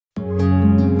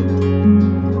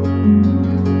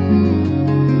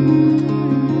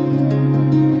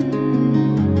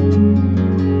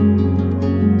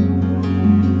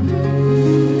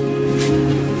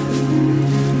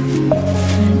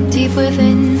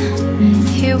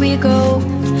here we go,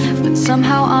 but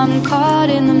somehow I'm caught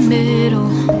in the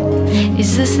middle.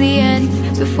 Is this the end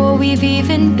before we've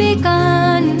even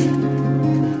begun?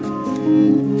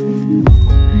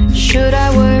 Should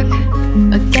I work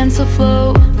against the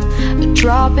flow, a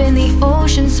drop in the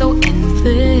ocean so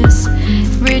endless,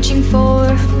 reaching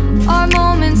for our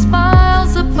moments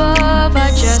miles above?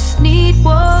 I just need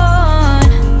one,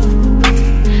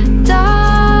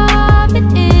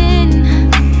 diving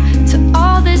in to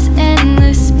all this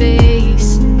endless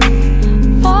space,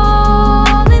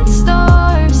 falling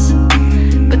stars,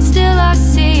 but still I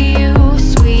see you.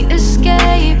 Sweet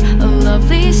escape, a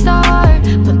lovely start,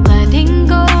 but letting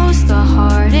go's the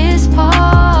hardest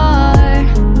part.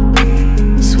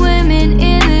 Swimming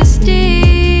in this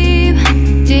deep,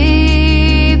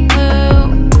 deep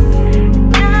blue.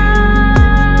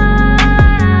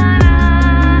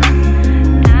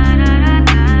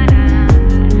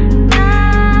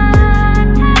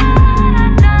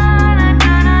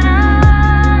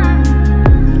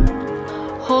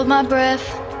 Hold my breath,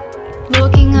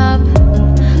 looking up.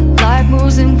 Life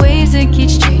moves in ways that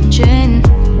keeps changing.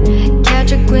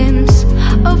 Catch a glimpse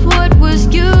of what was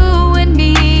you and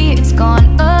me. It's gone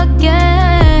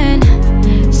again,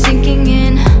 sinking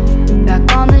in,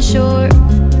 back on the shore,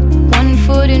 one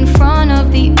foot in front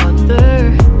of the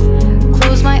other.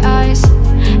 Close my eyes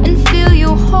and feel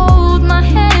you hold my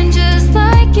hand just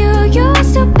like you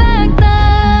used to back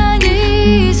then.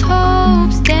 These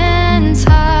hopes dance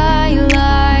high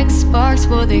like sparks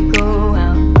before they go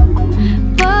out.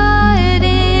 But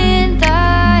in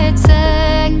that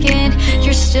second,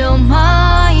 you're still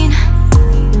mine.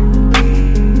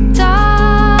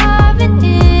 Diving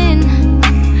in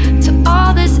to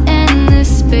all this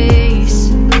endless space,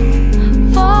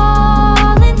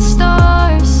 falling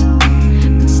stars,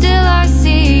 but still I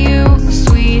see you. A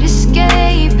sweet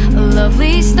escape, a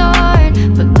lovely start,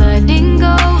 but letting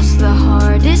go's the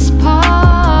hardest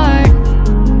part.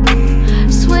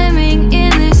 Swimming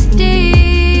in this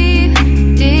deep,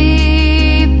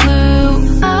 deep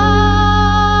blue.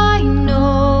 I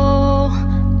know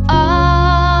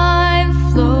I'm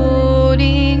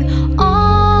floating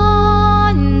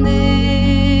on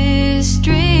this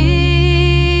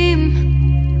dream,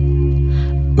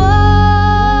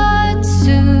 but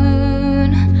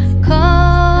soon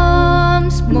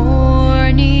comes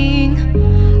morning.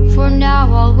 For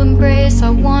now I'll embrace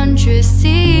our wondrous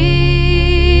sea.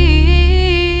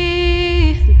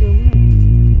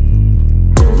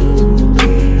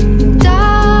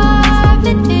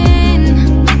 Diving in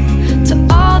to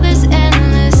all this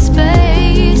endless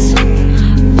space,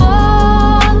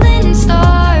 falling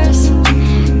stars,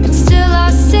 but still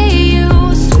I see you.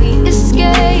 Sweet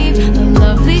escape, a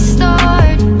lovely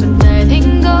start, but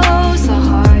letting go's the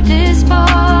hardest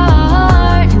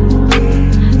part.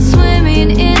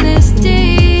 Swimming in this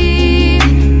deep,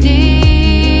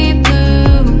 deep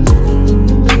blue.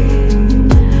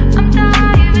 I'm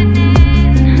diving in.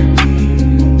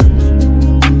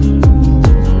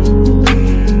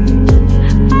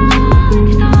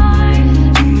 Falling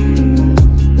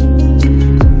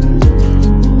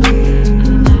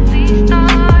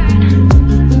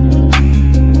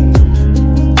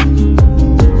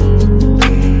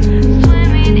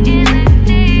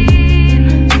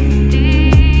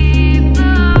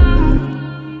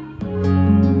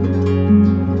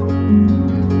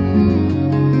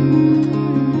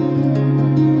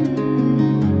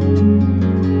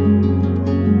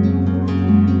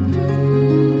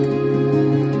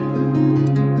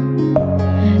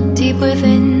stars, deep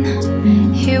within,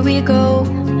 here we go,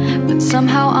 but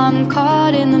somehow I'm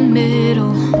caught in the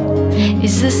middle.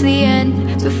 Is this the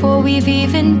end before we've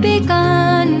even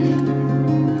begun?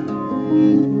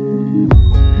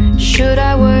 Should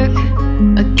I work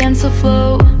against the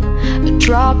flow, a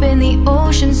drop in the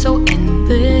ocean so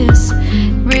endless,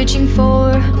 reaching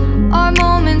for our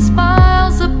moments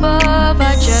miles above?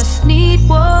 I just need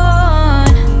one,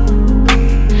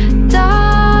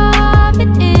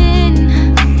 diving in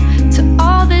to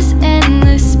all this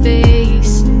endless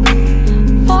space,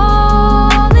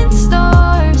 falling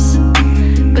stars,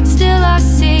 but still I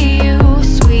see you.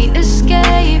 Sweet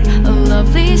escape, a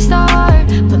lovely start,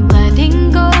 but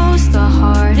letting go's the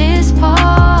hardest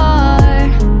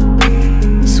part.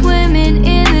 Swimming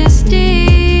in this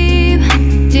deep,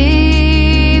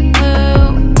 deep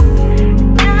blue.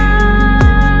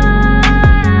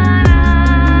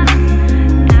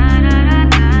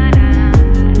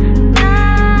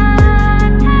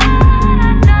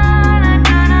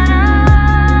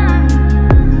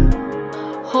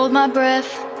 Hold my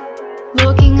breath,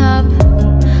 looking up.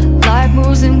 Life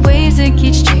moves in ways that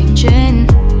keeps changing.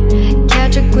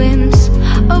 Catch a glimpse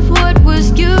of what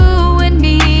was you and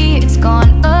me.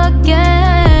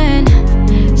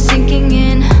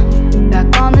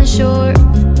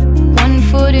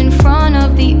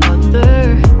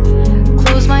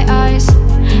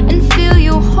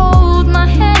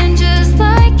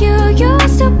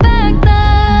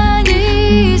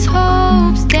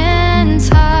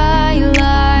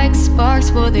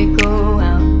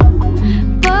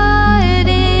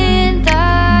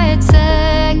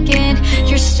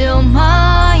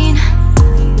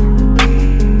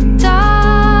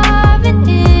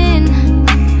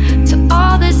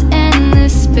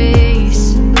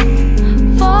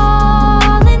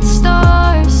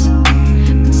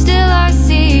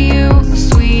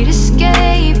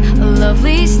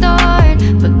 stars.